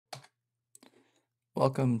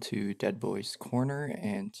Welcome to Dead Boys Corner,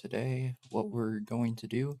 and today what we're going to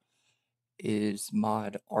do is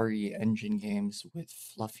mod RE engine games with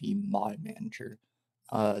Fluffy Mod Manager.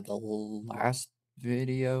 The last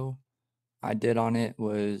video I did on it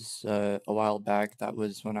was a while back. That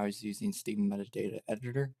was when I was using Steam Metadata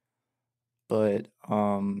Editor, but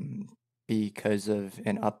because of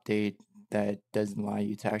an update that doesn't allow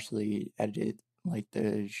you to actually edit like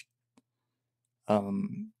the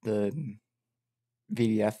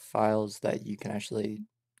VDF files that you can actually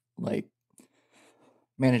like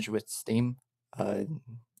manage with Steam. Uh,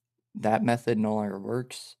 that method no longer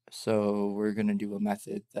works, so we're gonna do a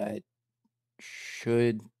method that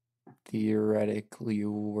should theoretically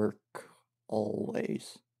work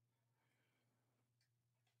always,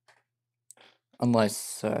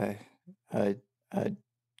 unless uh,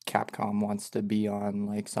 Capcom wants to be on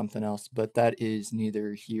like something else, but that is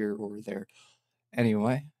neither here or there.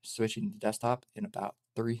 Anyway, switching to desktop in about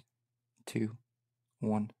 3, 2,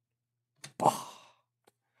 1.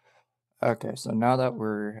 Okay, so now that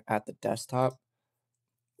we're at the desktop,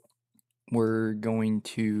 we're going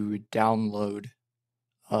to download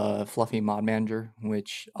Fluffy Mod Manager,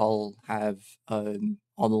 which I'll have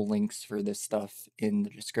all the links for this stuff in the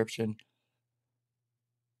description.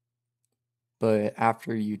 But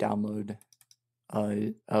after you download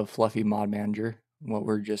a Fluffy Mod Manager, what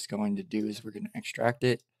we're just going to do is we're going to extract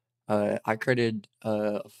it. I created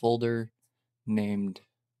a folder named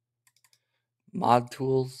Mod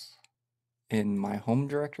Tools in my home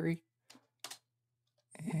directory,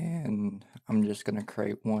 and I'm just going to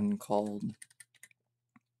create one called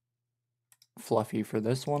Fluffy for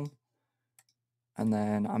this one. And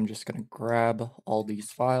then I'm just going to grab all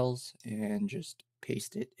these files and just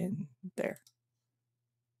paste it in there.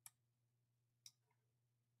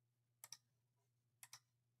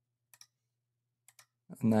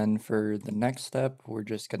 And then for the next step, we're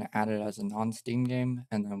just going to add it as a non-Steam game,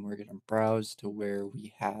 and then we're going to browse to where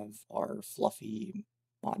we have our Fluffy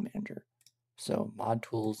Mod Manager. So Mod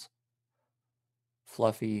Tools,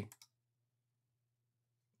 Fluffy,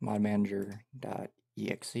 Mod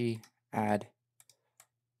Manager.exe, add,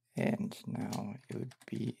 and now it would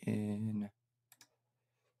be in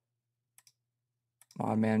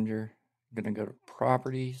Mod Manager. I'm going to go to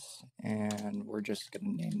Properties, and we're just going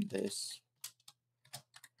to name this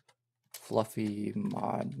Fluffy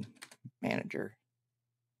Mod Manager.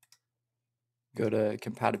 Go to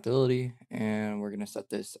compatibility, and we're going to set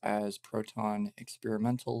this as Proton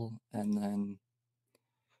Experimental, and then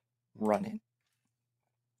run it.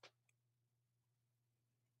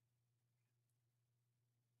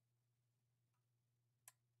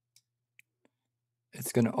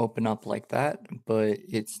 It's going to open up like that, but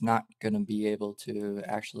it's not going to be able to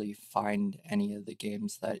actually find any of the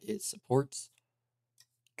games that it supports,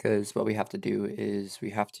 because what we have to do is we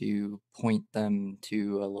have to point them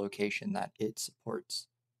to a location that it supports.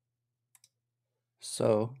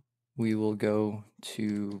 So we will go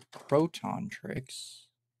to Proton Tricks.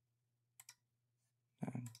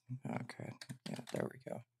 Okay, yeah, there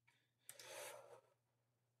we go.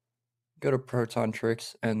 Go to Proton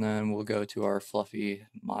Tricks, and then we'll go to our Fluffy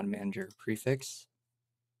Mod Manager prefix,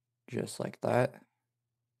 just like that.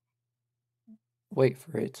 Wait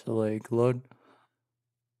for it to like load.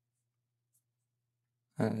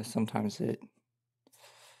 Sometimes it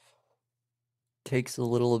takes a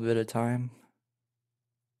little bit of time.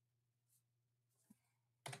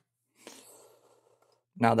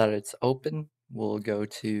 Now that it's open, we'll go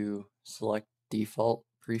to select default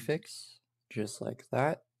prefix, just like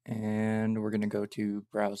that, and we're going to go to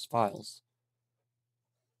browse files.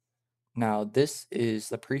 Now this is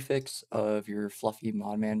the prefix of your Fluffy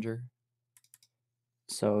Mod Manager.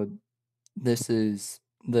 So this is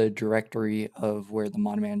the directory of where the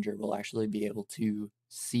Mod Manager will actually be able to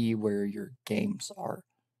see where your games are.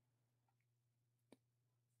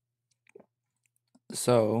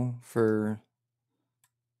 So for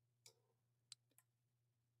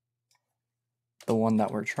the one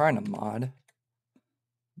that we're trying to mod,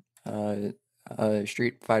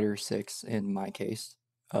 Street Fighter 6 in my case,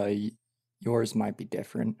 yours might be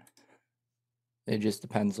different. It just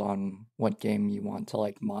depends on what game you want to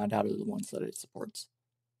like mod out of the ones that it supports.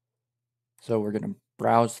 So we're going to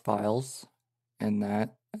browse files in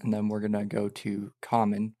that, and then we're going to go to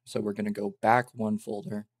common. So we're going to go back one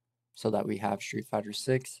folder so that we have Street Fighter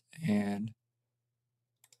 6 and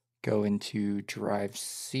go into drive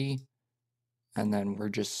C, and then we're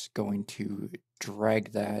just going to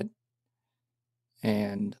drag that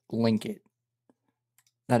and link it.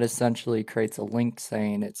 That essentially creates a link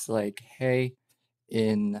saying it's like, hey,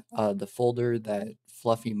 in the folder that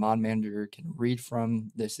Fluffy Mod Manager can read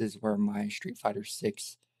from. This is where my Street Fighter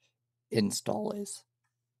 6 install is.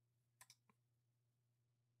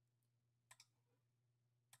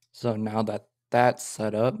 So now that that's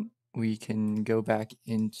set up, we can go back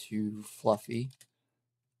into Fluffy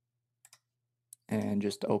and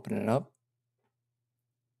just open it up.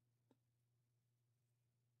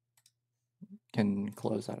 Can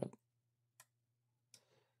close out of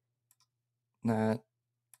that.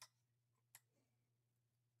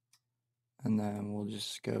 And then we'll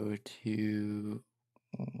just go to,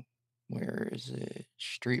 where is it?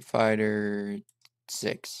 Street Fighter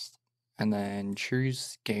 6. And then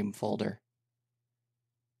choose game folder.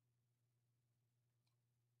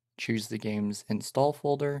 Choose the game's install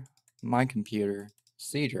folder, my computer,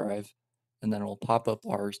 C drive, and then it will pop up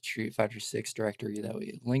our Street Fighter 6 directory that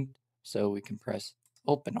we linked, so we can press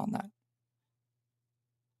open on that.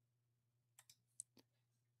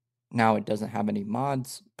 Now it doesn't have any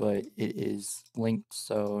mods, but it is linked,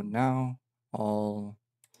 so now all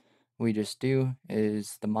we just do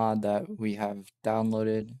is the mod that we have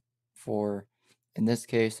downloaded for, in this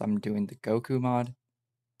case, I'm doing the Goku mod.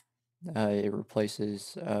 It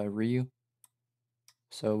replaces Ryu.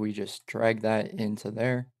 So we just drag that into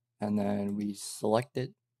there, and then we select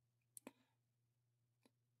it,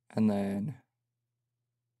 and then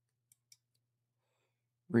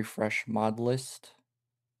refresh mod list.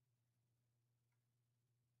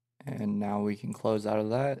 And now we can close out of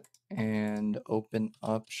that and open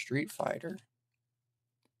up Street Fighter.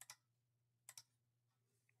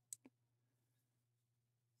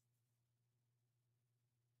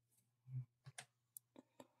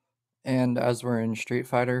 And as we're in Street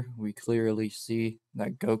Fighter, we clearly see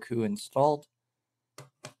that Goku installed.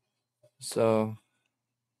 So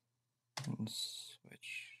let's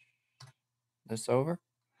switch this over.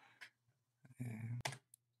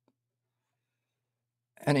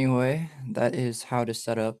 Anyway, that is how to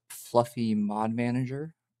set up Fluffy Mod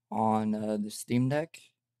Manager on the Steamdeck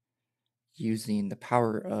using the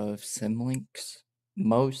power of symlinks.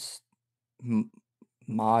 Most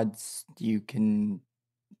mods you can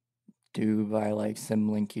do by like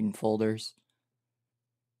symlinking folders.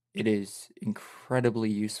 It is incredibly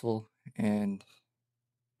useful and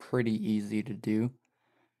pretty easy to do.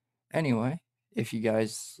 Anyway, if you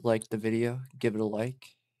guys liked the video, give it a like.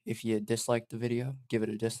 If you disliked the video, give it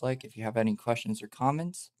a dislike. If you have any questions or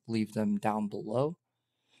comments, leave them down below.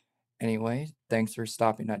 Anyway, thanks for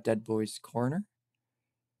stopping at Dead Boy's Corner.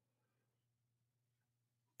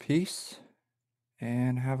 Peace,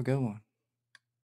 and have a good one.